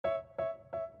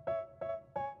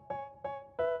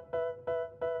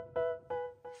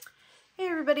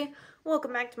everybody,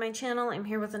 welcome back to my channel. I'm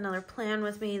here with another plan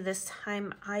with me. This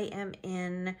time I am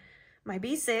in my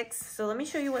B6. So let me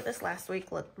show you what this last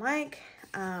week looked like.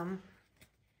 Not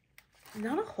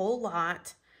a whole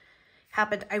lot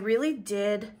happened. I really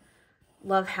did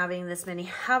love having this many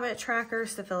habit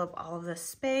trackers to fill up all of this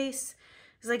space.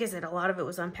 Because like I said, a lot of it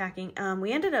was unpacking.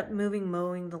 We ended up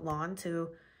mowing the lawn to,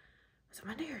 was it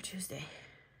Monday or Tuesday?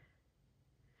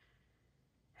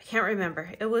 I can't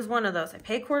remember. It was one of those. I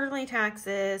pay quarterly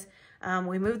taxes.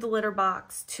 We moved the litter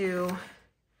box to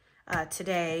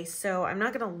today. So I'm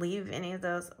not going to leave any of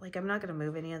those. Like, I'm not going to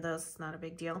move any of those. It's not a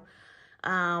big deal.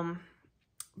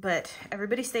 But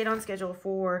everybody stayed on schedule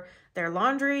for their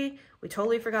laundry. We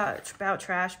totally forgot about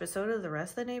trash, but so did the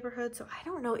rest of the neighborhood. So I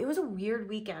don't know. It was a weird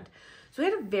weekend. So we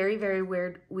had a very, very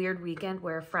weird weekend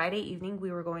where Friday evening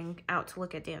we were going out to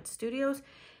look at dance studios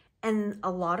and a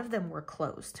lot of them were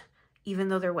closed, even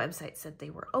though their website said they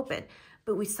were open.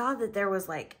 But we saw that there was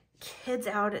like kids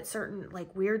out at certain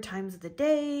like weird times of the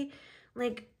day.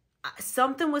 Like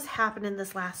something was happening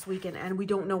this last weekend and we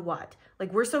don't know what.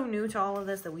 Like we're so new to all of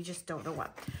this that we just don't know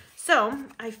what. So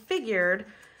I figured,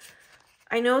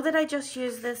 I know that I just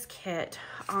used this kit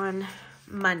on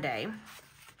Monday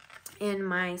in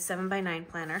my 7x9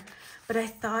 planner, but I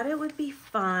thought it would be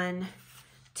fun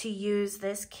to use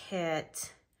this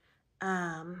kit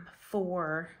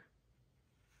for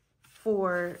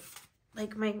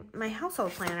like my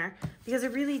household planner, because I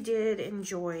really did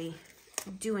enjoy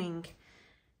doing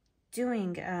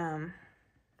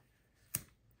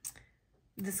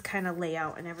this kind of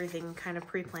layout and everything, kind of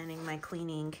pre-planning my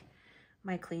cleaning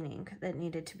that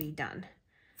needed to be done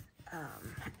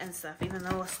and stuff, even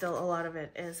though still a lot of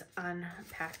it is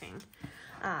unpacking.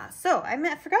 So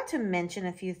I forgot to mention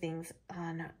a few things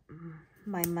on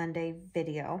my Monday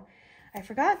video. I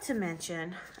forgot to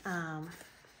mention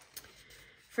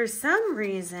for some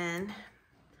reason,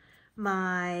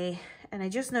 and I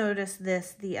just noticed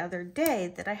this the other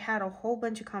day, that I had a whole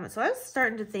bunch of comments. So I was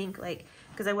starting to think, like,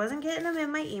 because I wasn't getting them in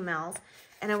my emails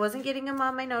and I wasn't getting them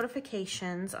on my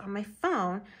notifications on my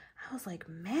phone, I was like,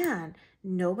 man,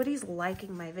 nobody's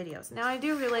liking my videos. Now I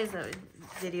do realize that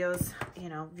videos, you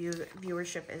know,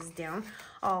 viewership is down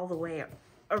all the way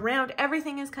around.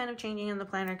 Everything is kind of changing in the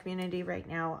planner community right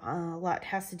now. A lot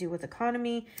has to do with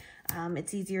economy.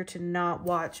 It's easier to not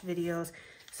watch videos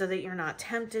so that you're not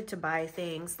tempted to buy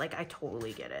things. Like, I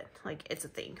totally get it. Like, it's a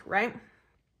thing, right?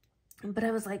 But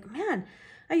I was like, man,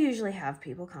 I usually have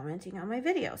people commenting on my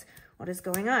videos. What is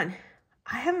going on?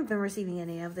 I haven't been receiving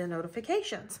any of the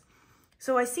notifications.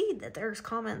 So I see that there's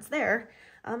comments there.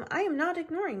 I am not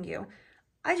ignoring you.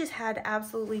 I just had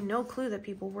absolutely no clue that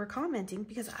people were commenting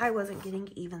because I wasn't getting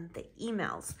even the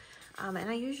emails. And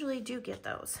I usually do get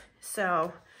those.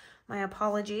 So my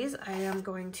apologies. I am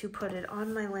going to put it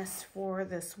on my list for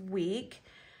this week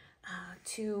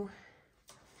to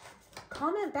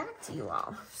comment back to you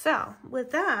all. So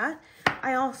with that,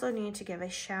 I also need to give a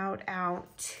shout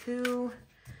out to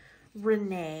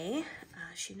Renee.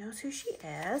 She knows who she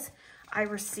is. I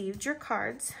received your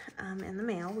cards in the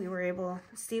mail.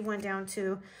 Steve went down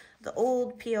to the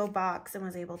old P.O. box and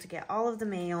was able to get all of the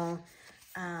mail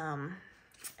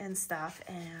and stuff.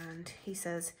 And he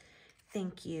says,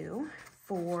 thank you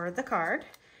for the card.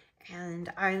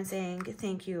 And I'm saying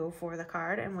thank you for the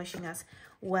card and wishing us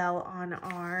well on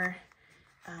our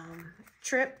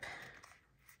trip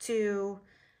to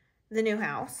the new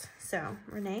house. So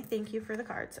Renee, thank you for the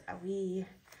cards. We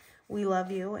love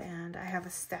you, and I have a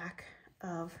stack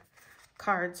of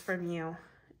cards from you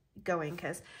going,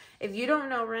 because if you don't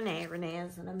know Renee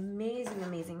is an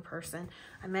amazing person.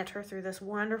 I met her through this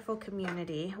wonderful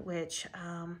community, which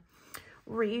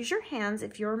raise your hands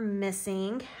if you're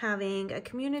missing having a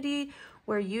community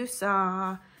where you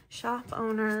saw shop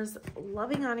owners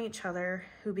loving on each other,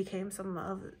 who became some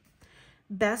of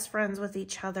best friends with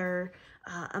each other,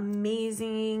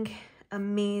 amazing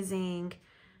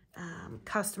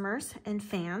customers and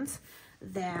fans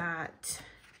that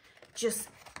just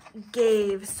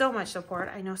gave so much support.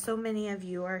 I know so many of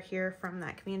you are here from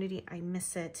that community. I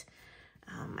miss it.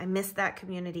 I miss that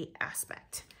community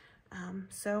aspect.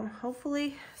 So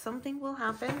hopefully something will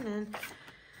happen and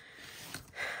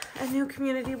a new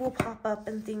community will pop up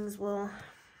and things will,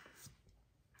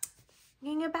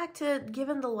 you can get back to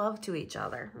giving the love to each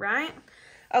other, right?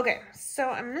 Okay, so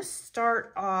I'm going to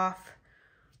start off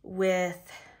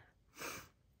with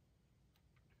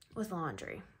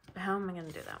laundry. How am I going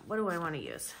to do that? What do I want to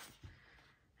use?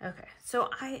 Okay, so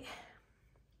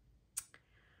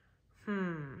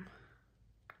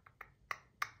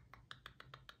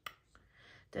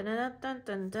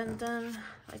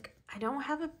Like, I don't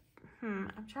have a,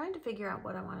 I'm trying to figure out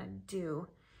what I want to do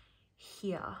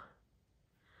here.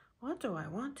 What do I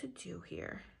want to do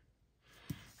here?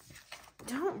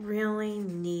 Don't really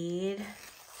need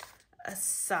a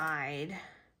side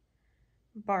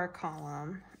bar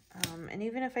column. And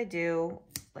even if I do,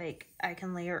 like, I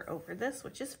can layer over this,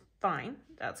 which is fine.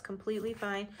 That's completely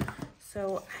fine.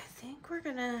 So I think we're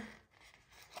gonna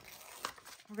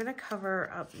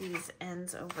cover up these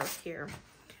ends over here.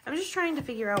 I'm just trying to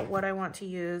figure out what I want to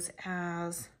use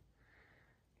as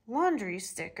laundry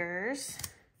stickers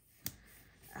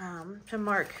to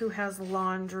mark who has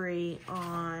laundry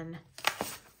on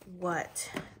what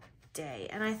day.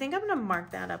 And I think I'm gonna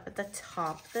mark that up at the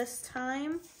top this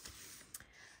time.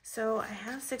 So I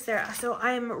have 6 there. So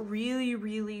I'm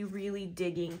really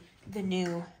digging the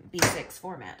new B6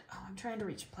 format. Oh, I'm trying to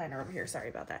reach a planner over here. Sorry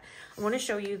about that. I want to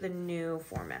show you the new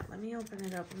format. Let me open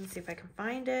it up. Let me see if I can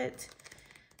find it.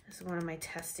 This is one of my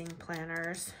testing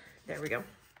planners. There we go.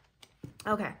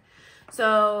 Okay.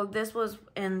 So this was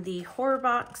in the horror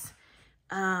box.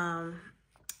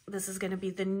 This is going to be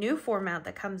the new format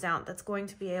that comes out that's going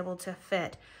to be able to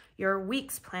fit your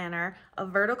week's planner, a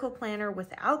vertical planner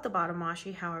without the bottom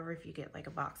washi. However, if you get like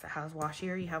a box that has washi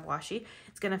or you have washi,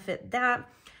 it's going to fit that.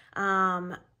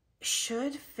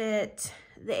 Should fit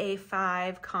the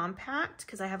A5 compact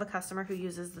because I have a customer who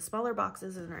uses the smaller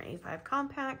boxes in her A5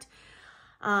 compact.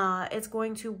 It's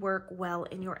going to work well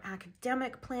in your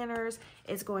academic planners.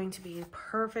 It's going to be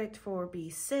perfect for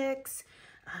B6.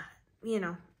 You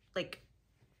know, like,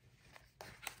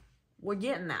 we're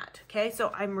getting that, okay?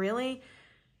 So I'm really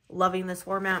loving this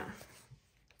format.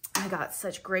 I got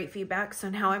such great feedback, so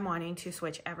now I'm wanting to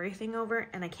switch everything over,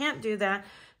 and I can't do that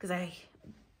because I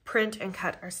print and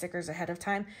cut our stickers ahead of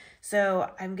time.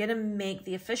 So I'm gonna make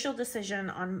the official decision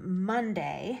on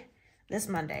Monday, this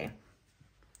Monday,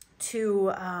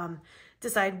 to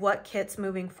decide what kits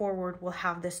moving forward will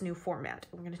have this new format.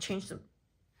 We're gonna change them.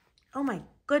 Oh my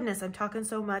goodness, I'm talking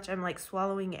so much, I'm like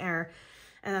swallowing air,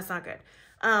 and that's not good.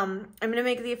 I'm going to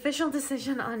make the official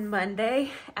decision on Monday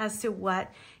as to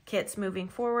what kits moving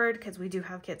forward, because we do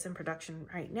have kits in production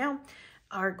right now,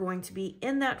 are going to be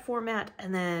in that format.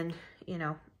 And then, you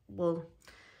know, we'll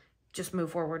just move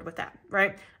forward with that,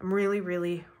 right? I'm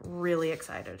really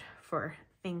excited for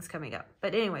things coming up.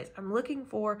 But anyways, I'm looking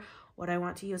for what I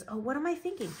want to use. Oh, what am I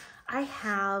thinking? I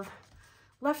have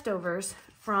leftovers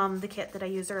from the kit that I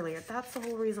used earlier. That's the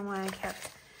whole reason why I kept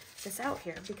this out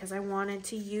here, because I wanted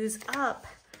to use up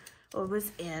what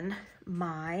was in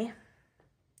my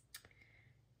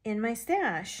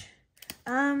stash.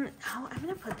 Oh, I'm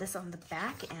gonna put this on the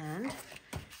back end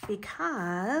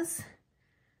because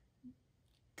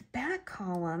the back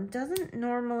column doesn't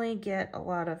normally get a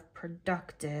lot of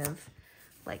productive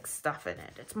like stuff in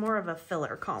it. It's more of a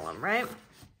filler column, right?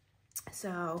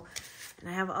 So, and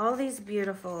I have all these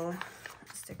beautiful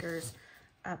stickers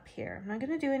up here. I'm not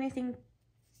gonna do anything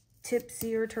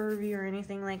tipsy or turvy or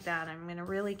anything like that. I'm going to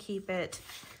really keep it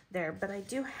there, but I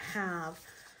do have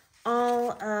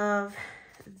all of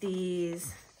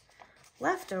these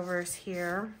leftovers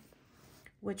here,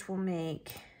 which will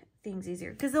make things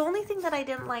easier. Because the only thing that I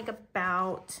didn't like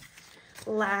about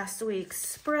last week's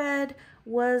spread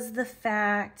was the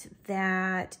fact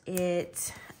that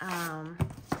it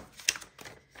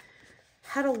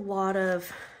had a lot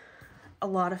of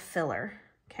filler.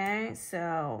 Okay,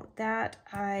 so that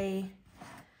I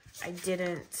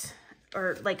didn't,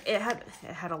 or like it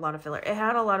had a lot of filler. It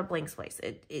had a lot of blank space.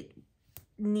 It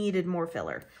needed more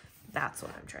filler. That's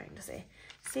what I'm trying to say.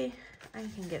 See, I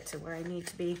can get to where I need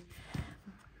to be.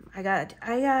 I got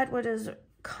what is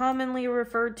commonly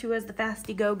referred to as the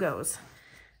fasty go-go's.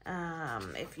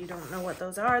 If you don't know what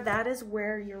those are, that is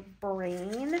where your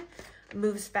brain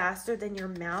moves faster than your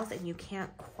mouth and you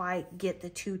can't quite get the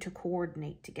two to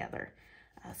coordinate together.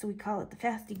 So we call it the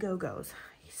fasty go-go's.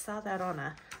 I saw that on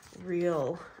a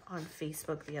reel on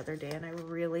Facebook the other day, and I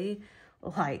really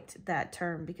liked that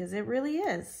term because it really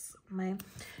is. And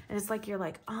it's like, you're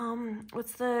like,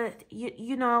 what's the,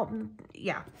 you know,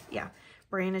 yeah.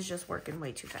 Brain is just working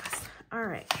way too fast. All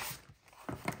right.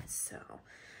 So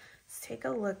let's take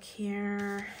a look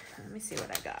here. Let me see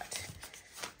what I got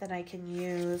that I can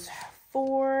use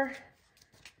for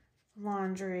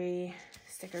laundry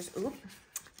stickers. Oop.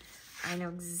 I know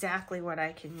exactly what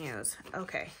I can use.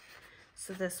 Okay,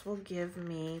 so this will give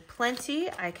me plenty.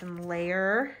 I can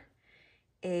layer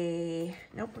a,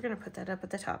 nope, we're gonna put that up at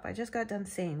the top. I just got done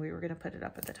saying we were gonna put it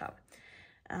up at the top.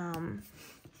 I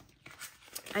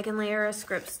can layer a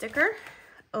script sticker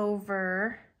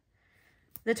over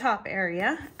the top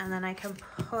area, and then I can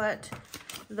put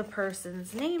the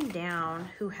person's name down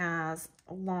who has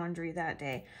laundry that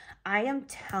day. I am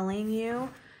telling you,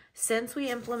 since we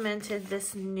implemented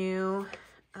this new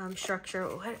structure.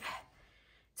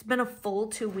 It's been a full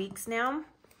 2 weeks now.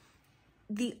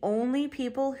 The only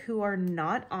people who are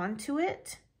not onto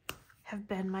it have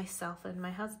been myself and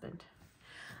my husband.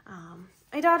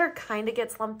 My daughter kind of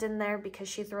gets lumped in there because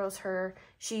she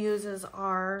uses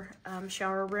our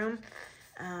shower room.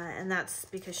 And that's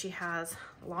because she has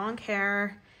long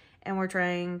hair and we're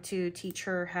trying to teach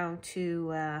her how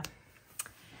to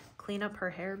clean up her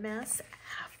hair mess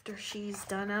after she's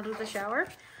done out of the shower.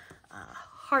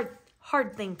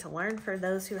 Hard thing to learn for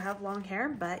those who have long hair,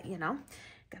 but you know,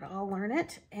 gotta all learn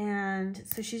it. And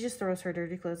so she just throws her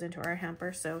dirty clothes into our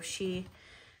hamper. So she,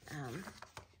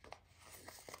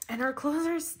 and her clothes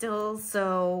are still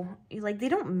so, like, they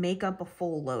don't make up a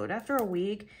full load. After a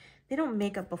week, they don't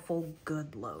make up a full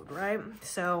good load, right?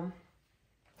 So,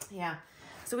 yeah.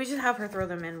 So we just have her throw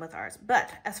them in with ours.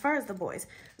 But as far as the boys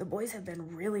have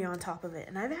been really on top of it.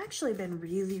 And I've actually been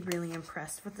really, really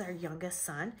impressed with our youngest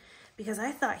son because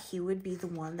I thought he would be the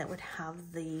one that would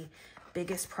have the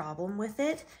biggest problem with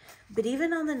it. But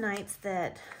even on the nights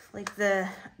that, like the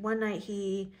one night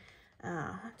he... 1,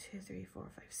 2, 3, 4,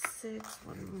 5, 6,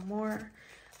 one more.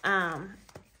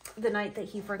 The night that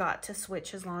he forgot to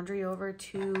switch his laundry over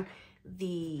to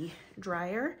the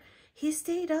dryer, he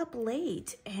stayed up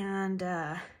late and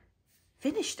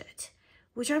finished it,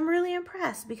 which I'm really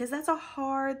impressed because that's a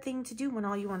hard thing to do when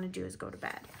all you want to do is go to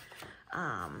bed.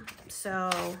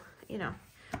 So, you know,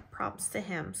 props to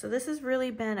him. So this has really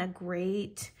been a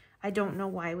great, I don't know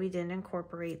why we didn't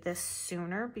incorporate this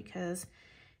sooner because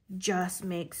just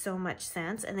makes so much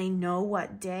sense and they know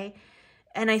what day.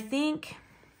 And I think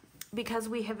because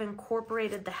we have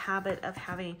incorporated the habit of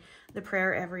having the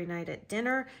prayer every night at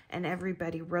dinner and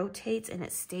everybody rotates and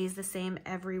it stays the same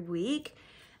every week,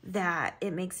 that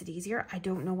it makes it easier. I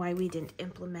don't know why we didn't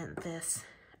implement this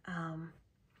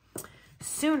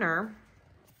sooner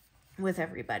with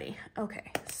everybody. Okay,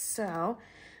 so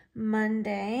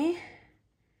Monday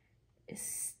is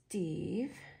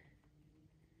Steve.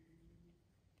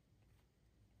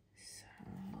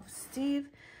 Steve.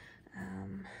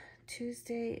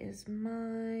 Tuesday is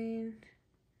mine.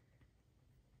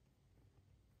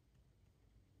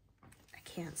 I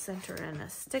can't center in a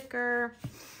sticker.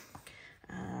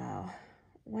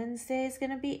 Wednesday is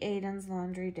going to be Aiden's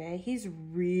laundry day. He's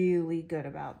really good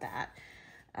about that.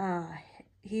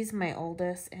 He's my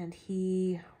oldest and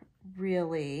he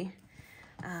really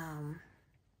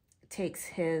takes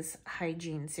his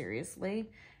hygiene seriously.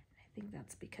 I think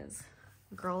that's because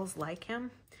girls like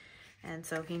him. And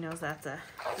so he knows that's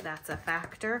a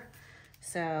factor.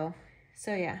 So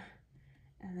yeah.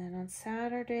 And then on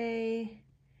Saturday,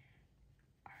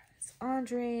 it's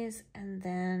Audrey's. And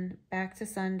then back to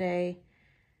Sunday,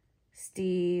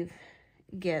 Steve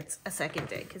gets a second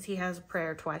day because he has a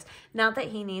prayer twice. Not that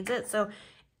he needs it. So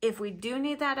if we do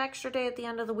need that extra day at the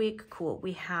end of the week, cool,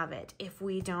 we have it. If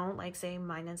we don't, like say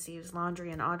mine and Steve's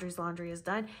laundry and Audrey's laundry is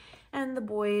done, and the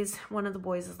boys, one of the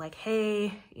boys is like,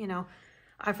 hey, you know,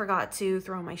 I forgot to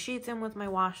throw my sheets in with my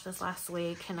wash this last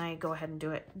week. Can I go ahead and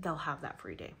do it? They'll have that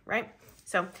free day, right?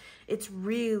 So it's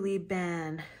really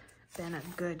been a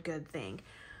good thing.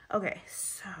 Okay,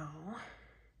 so,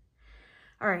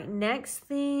 all right, next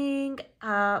thing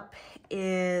up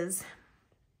is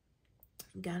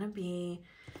gonna be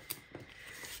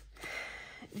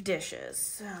dishes.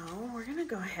 So we're gonna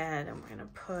go ahead and we're gonna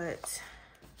put,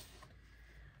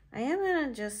 I am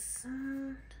gonna just,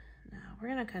 no, we're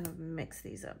gonna kind of mix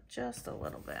these up just a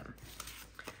little bit.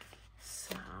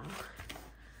 So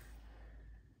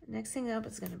next thing up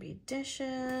is gonna be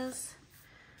dishes.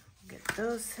 We'll get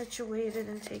those situated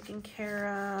and taken care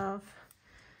of.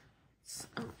 So,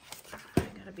 I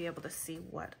gotta be able to see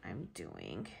what I'm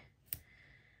doing.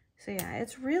 So yeah,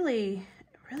 it really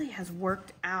has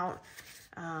worked out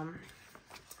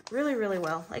really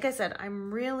well. Like I said,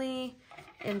 I'm really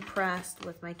impressed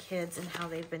with my kids and how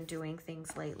they've been doing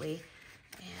things lately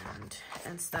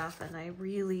and stuff, and I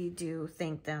really do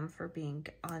thank them for being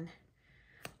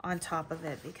on top of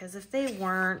it, because if they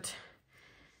weren't,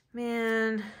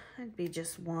 man, I'd be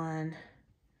just one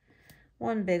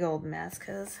big old mess.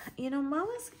 Because you know,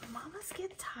 mamas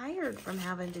get tired from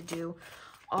having to do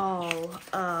all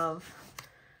of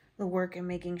the work and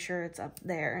making sure it's up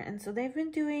there. And so they've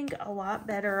been doing a lot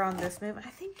better on this move. I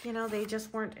think, you know, they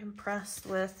just weren't impressed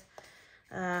with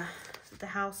the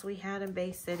house we had in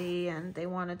Bay City, and they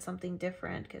wanted something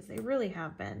different, because they really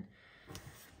have been.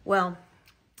 Well,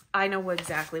 I know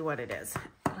exactly what it is.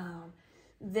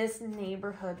 This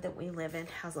neighborhood that we live in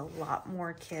has a lot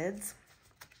more kids,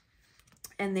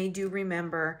 and they do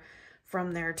remember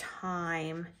from their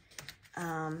time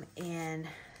in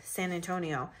San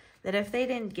Antonio that if they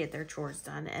didn't get their chores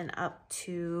done, and up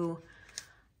to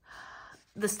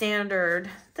the standard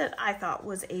that I thought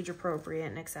was age appropriate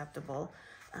and acceptable.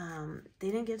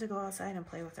 They didn't get to go outside and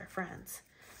play with their friends.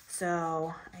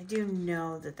 So I do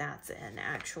know that that's an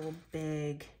actual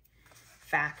big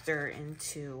factor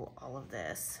into all of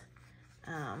this.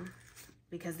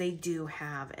 Because they do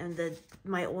have, and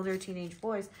my older teenage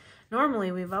boys,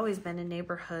 normally we've always been in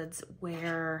neighborhoods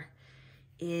where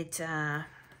it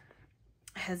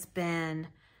has been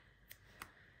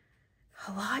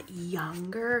a lot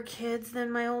younger kids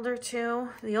than my older two.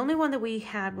 The only one that we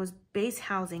had was base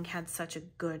housing had such a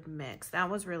good mix. That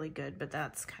was really good, but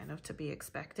that's kind of to be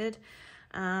expected.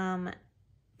 But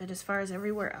as far as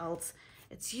everywhere else,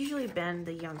 it's usually been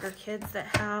the younger kids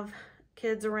that have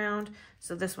kids around.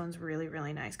 So this one's really,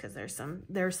 really nice because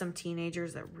there's some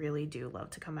teenagers that really do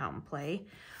love to come out and play.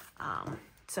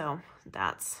 So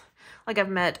that's, like, I've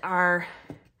met our,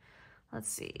 let's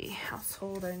see,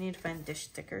 household. I need to find dish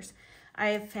stickers. I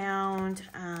have found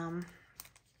a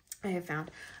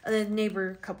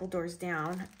neighbor a couple doors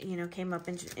down, you know, came up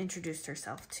and introduced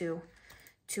herself to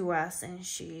us, and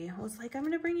she was like, I'm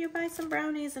gonna bring you by some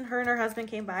brownies. And her and her husband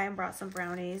came by and brought some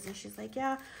brownies, and she's like,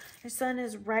 yeah, your son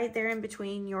is right there in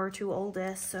between your two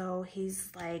oldest, so he's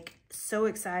like so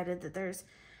excited that there's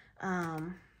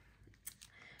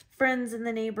friends in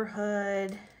the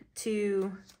neighborhood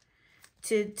to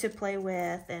play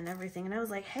with and everything. And I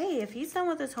was like, hey, if he's done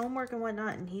with his homework and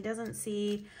whatnot and he doesn't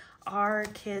see our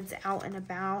kids out and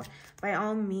about, by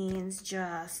all means,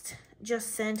 just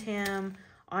send him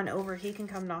on over. He can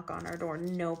come knock on our door,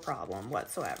 no problem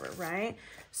whatsoever, right?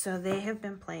 So they have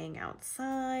been playing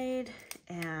outside,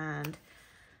 and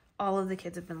all of the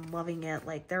kids have been loving it.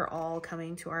 Like, they're all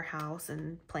coming to our house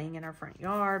and playing in our front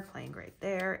yard, playing right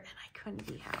there, and I couldn't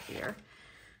be happier.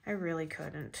 I really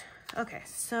couldn't. Okay,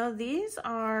 so these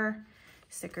are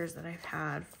stickers that I've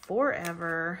had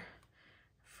forever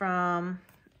from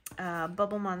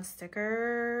Bubble Mon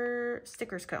Stickers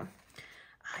Co.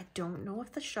 I don't know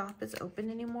if the shop is open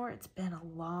anymore. It's been a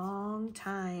long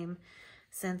time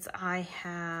since I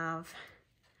have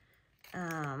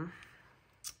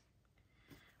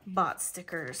bought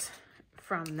stickers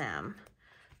from them.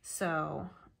 So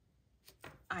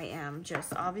I am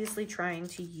just obviously trying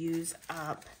to use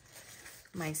up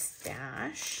my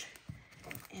stash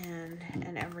and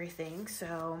everything.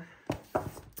 So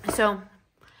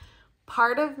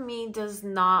part of me does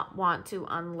not want to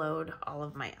unload all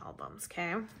of my albums,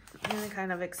 okay? I'm going to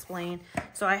kind of explain.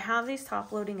 So I have these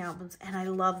top-loading albums, and I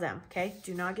love them, okay?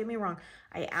 Do not get me wrong.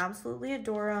 I absolutely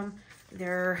adore them.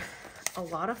 They're a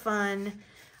lot of fun.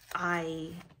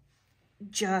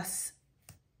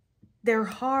 They're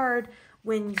hard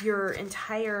when your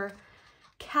entire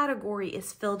category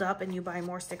is filled up and you buy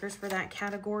more stickers for that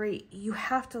category. You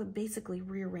have to basically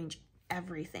rearrange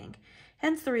everything.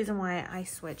 Hence the reason why I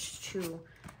switched to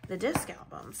the disc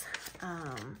albums,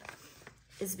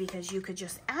 is because you could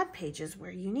just add pages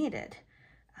where you needed.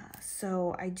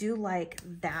 So I do like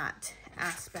that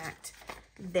aspect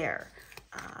there.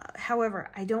 However,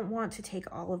 I don't want to take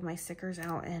all of my stickers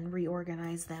out and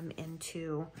reorganize them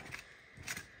into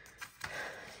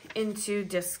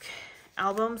disc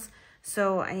albums.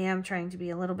 So I am trying to be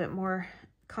a little bit more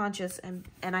conscious, and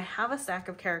I have a stack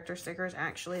of character stickers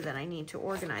actually that I need to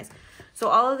organize. So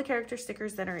all of the character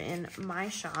stickers that are in my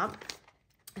shop,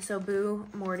 so Boo,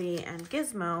 Morty, and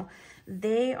Gizmo,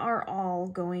 they are all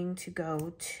going to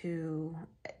go to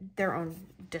their own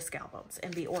disc albums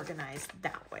and be organized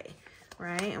that way,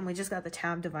 right? And we just got the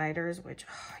tab dividers, which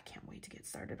I can't wait to get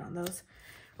started on those.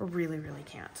 I really, really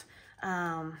can't.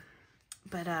 Yeah,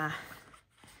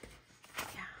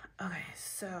 okay,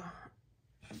 so,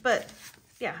 but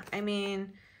yeah, I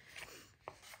mean,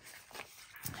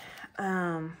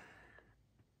 I'm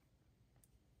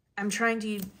trying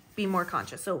to be more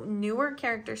conscious. So newer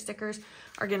character stickers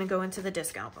are going to go into the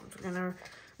disc albums. We're going to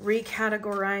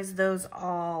recategorize those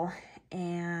all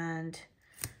and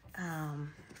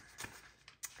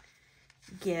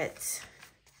get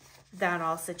that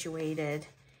all situated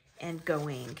and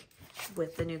going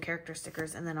with the new character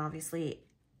stickers. And then obviously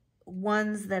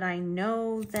ones that I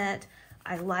know that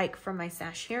I like from my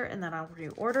stash here and that I'll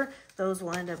reorder, those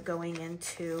will end up going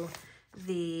into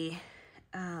the,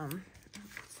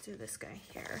 let's do this guy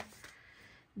here.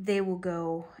 They will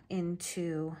go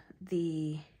into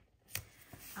the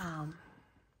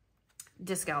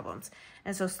disc albums.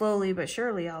 And so slowly but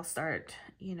surely I'll start,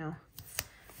 you know,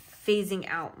 phasing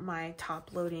out my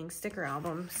top loading sticker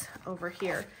albums over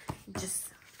here.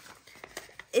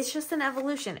 It's just an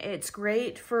evolution. It's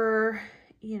great for,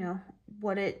 you know,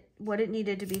 what it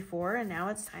needed to be for, and now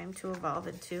it's time to evolve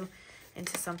into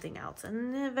something else.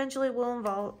 And eventually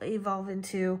we'll evolve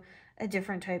into a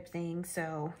different type thing.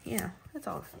 So, you know, it's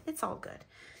all good.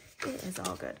 It is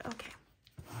all good. Okay.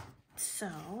 So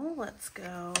let's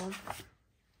go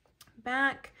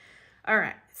back. All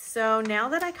right. So now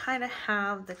that I kind of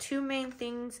have the two main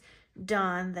things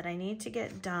done that I need to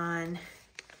get done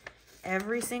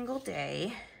every single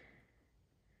day,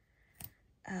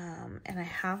 and I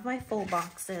have my full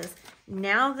boxes,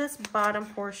 now this bottom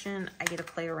portion I get to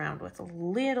play around with a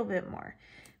little bit more,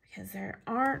 because there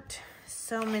aren't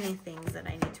so many things that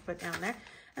I need to put down there.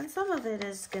 And some of it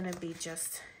is going to be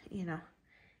just, you know,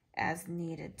 as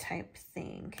needed type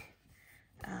thing.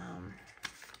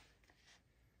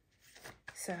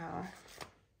 So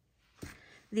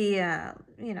the,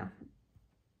 you know,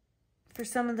 for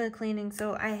some of the cleaning,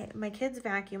 so my kids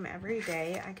vacuum every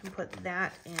day. I can put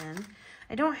that in.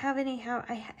 I don't have any,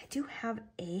 I do have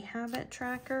a habit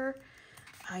tracker.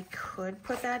 I could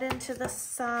put that into the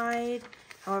side.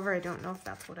 However, I don't know if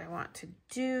that's what I want to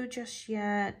do just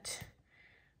yet.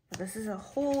 But this is a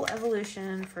whole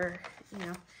evolution for, you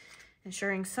know,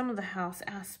 ensuring some of the house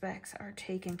aspects are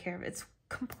taken care of. It's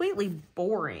completely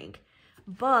boring,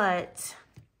 but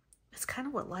it's kind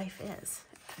of what life is.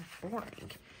 It's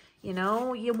boring. You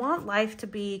know, you want life to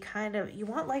be you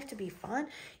want life to be fun.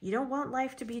 You don't want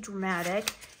life to be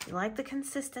dramatic. You like the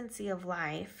consistency of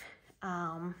life,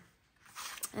 and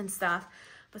stuff.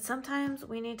 But sometimes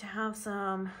we need to have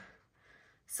some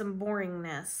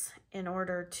boringness in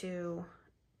order to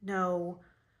know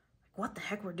what the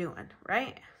heck we're doing,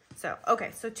 right? So, okay,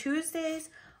 so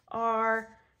Tuesdays are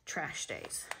trash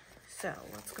days. So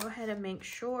let's go ahead and make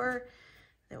sure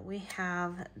that we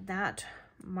have that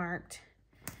marked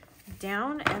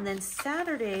down. And then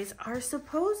Saturdays are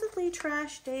supposedly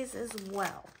trash days as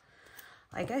well.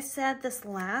 Like I said, this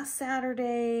last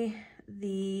Saturday,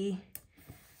 the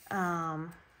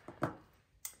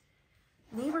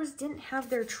neighbors didn't have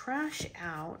their trash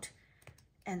out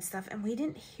and stuff, and we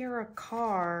didn't hear a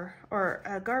car or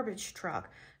a garbage truck.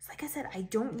 So like I said, I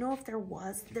don't know if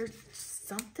there's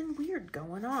something weird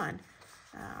going on.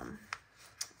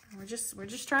 We're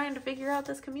just trying to figure out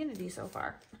this community so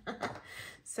far.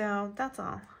 So that's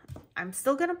all. I'm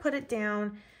still gonna put it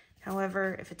down.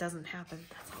 However, if it doesn't happen,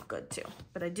 that's all good too.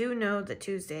 But I do know that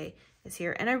Tuesday is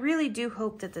here, and I really do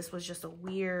hope that this was just a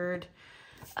weird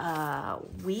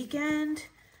weekend,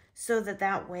 so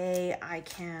that way I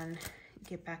can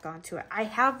get back onto it. I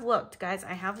have looked, guys.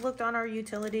 I have looked on our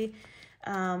utility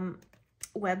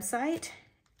website,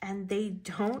 and they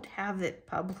don't have it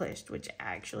published, which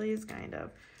actually is kind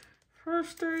of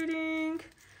frustrating.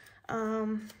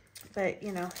 But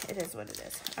you know, it is what it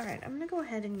is. All right, I'm gonna go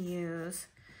ahead and use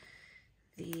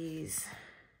these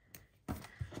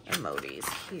emojis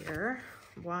here.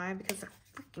 Why? Because they're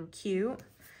freaking cute.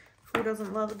 Who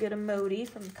doesn't love a good emoji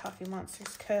from Coffee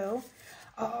Monsters Co?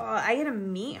 Oh, I get to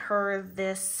meet her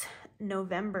this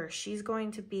November. She's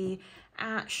going to be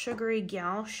at Sugary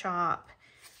Gal Shop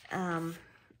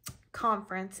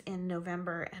conference in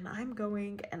November, and I'm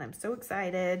going, and I'm so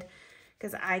excited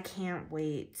because I can't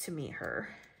wait to meet her.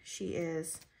 She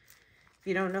is, if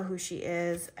you don't know who she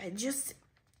is,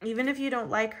 even if you don't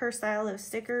like her style of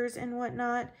stickers and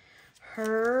whatnot,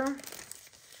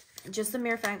 just the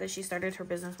mere fact that she started her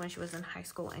business when she was in high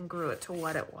school and grew it to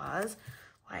what it was,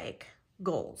 like,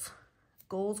 goals.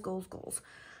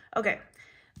 Okay.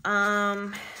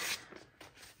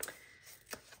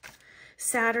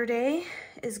 Saturday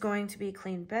is going to be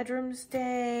Clean Bedrooms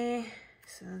Day.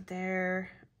 So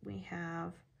there we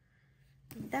have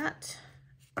that.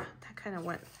 That kind of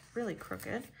went really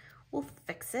crooked. We'll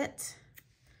fix it.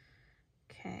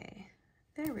 Okay,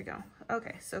 there we go.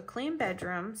 Okay, so clean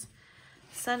bedrooms.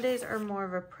 Sundays are more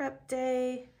of a prep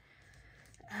day.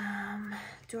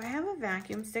 Do I have a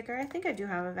vacuum sticker? I think I do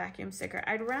have a vacuum sticker.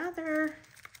 I'd rather...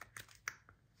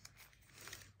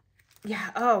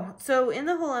 Yeah, oh, so in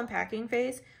the whole unpacking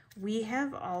phase, we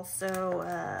have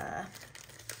also,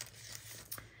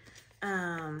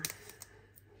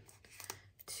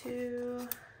 2,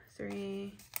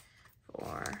 3,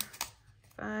 4,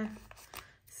 5,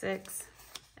 6,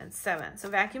 and 7. So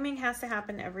vacuuming has to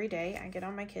happen every day. I get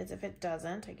on my kids if it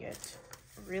doesn't. I get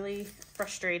really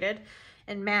frustrated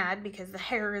and mad because the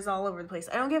hair is all over the place.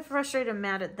 I don't get frustrated and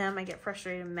mad at them. I get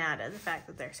frustrated and mad at the fact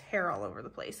that there's hair all over the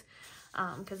place.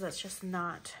 Because that's just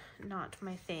not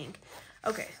my thing.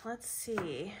 Okay, let's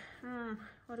see.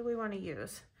 What do we want to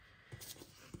use?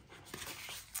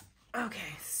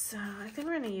 Okay, so I think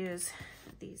we're going to use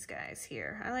these guys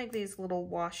here. I like these little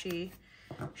washi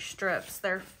strips.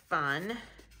 They're fun.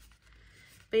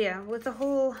 But yeah, with the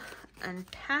whole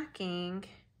unpacking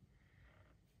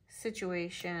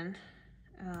situation,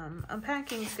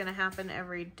 unpacking is going to happen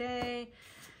every day.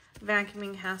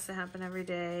 Vacuuming has to happen every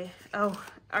day. Oh,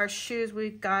 our shoes,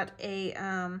 we've got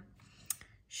a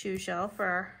shoe shelf for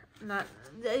our, not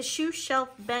the shoe shelf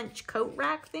bench coat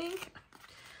rack thing.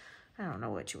 I don't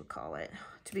know what you would call it,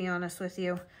 to be honest with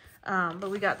you. But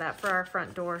we got that for our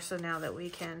front door, so now that we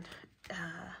can,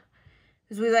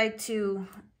 because we like to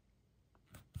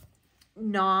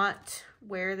not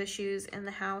wear the shoes in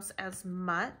the house as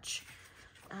much.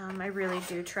 I really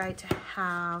do try to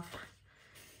have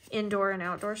indoor and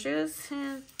outdoor shoes.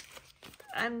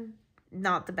 I'm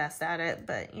not the best at it,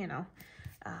 but you know,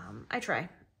 I try.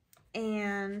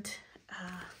 And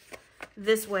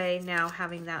this way now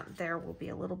having that there will be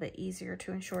a little bit easier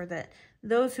to ensure that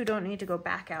those who don't need to go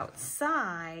back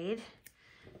outside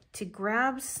to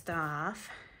grab stuff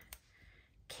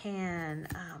can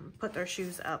put their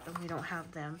shoes up and we don't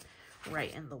have them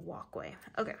right in the walkway.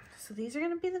 Okay, so these are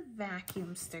going to be the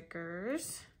vacuum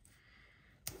stickers.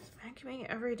 Vacuuming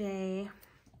every day.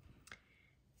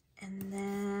 And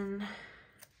then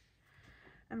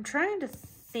I'm trying to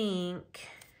think.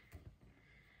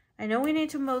 I know we need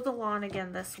to mow the lawn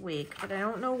again this week, but I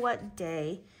don't know what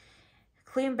day.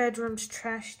 Clean bedrooms,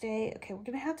 trash day. Okay, we're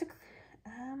going to have to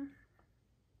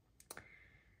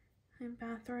clean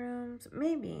bathrooms.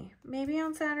 Maybe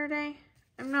on Saturday.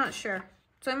 I'm not sure.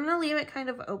 So I'm going to leave it kind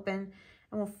of open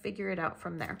and we'll figure it out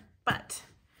from there. But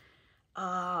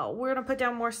we're going to put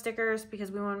down more stickers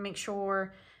because we want to make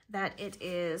sure that it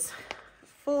is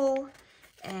full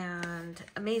and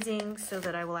amazing so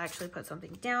that I will actually put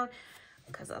something down,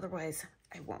 because otherwise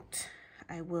I won't.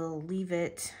 I will leave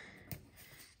it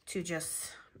to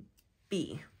just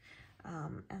be.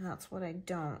 And that's what I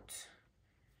don't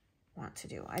want to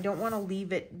do. I don't want to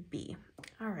leave it be.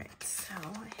 All right, so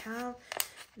I have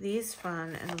these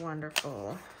fun and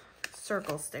wonderful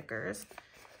circle stickers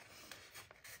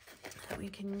that we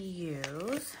can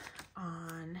use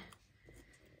on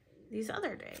these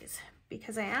other days,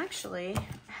 because I actually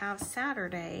have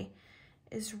Saturday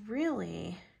is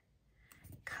really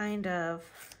kind of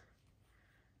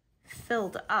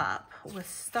filled up with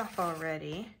stuff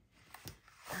already.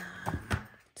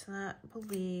 I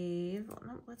believe,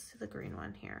 no, let's do the green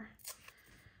one here.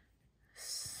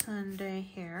 Sunday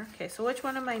here. Okay, so which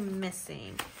one am I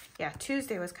missing? Yeah,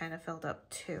 Tuesday was kind of filled up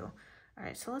too. All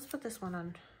right, so let's put this one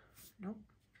on. Nope.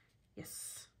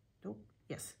 Yes. Nope.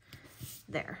 Yes.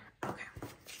 There. Okay.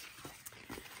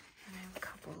 And I have a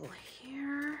couple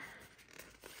here.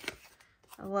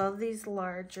 I love these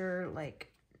larger,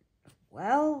 like,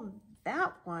 well,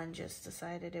 that one just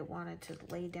decided it wanted to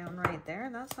lay down right there,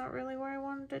 and that's not really where I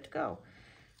wanted it to go.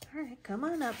 All right, come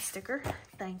on up, sticker.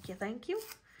 Thank you, thank you.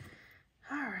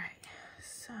 All right,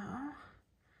 so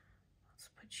let's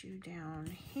put you down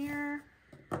here.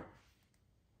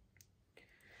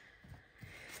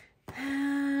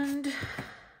 And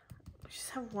we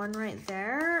just have one right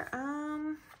there.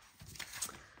 I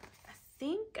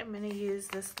think I'm going to use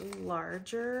this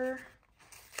larger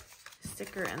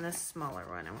sticker and this smaller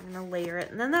one, and we're going to layer it,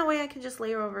 and then that way I can just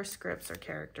layer over scripts or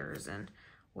characters and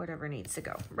whatever needs to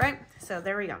go, right? So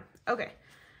there we go. Okay,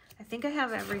 I think I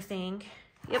have everything.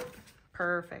 Yep,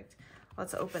 perfect.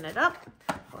 Let's open it up.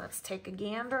 Let's take a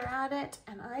gander at it,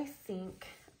 and I think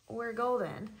we're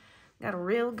golden. Got a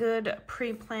real good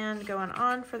pre-planned going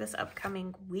on for this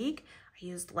upcoming week. I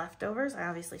used leftovers. I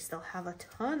obviously still have a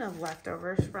ton of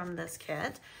leftovers from this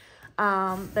kit.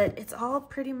 But it's all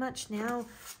pretty much now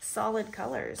solid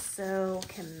colors, so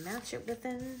can match it with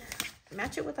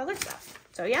other stuff.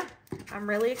 So yeah, I'm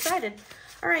really excited.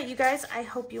 All right, you guys, I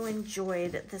hope you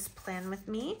enjoyed this plan with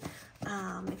me.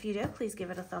 If you did, please give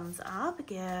it a thumbs up.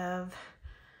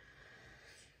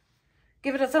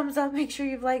 Give it a thumbs up. Make sure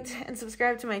you've liked and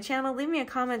subscribed to my channel. Leave me a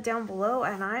comment down below,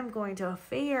 and I'm going to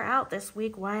figure out this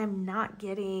week why I'm not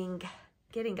getting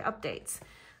updates.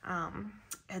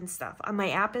 And stuff.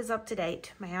 My app is up to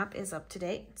date.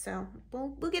 So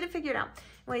we'll get it figured out.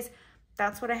 Anyways,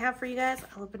 that's what I have for you guys.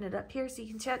 I'll open it up here so you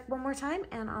can check one more time,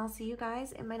 and I'll see you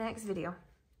guys in my next video.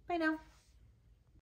 Bye now.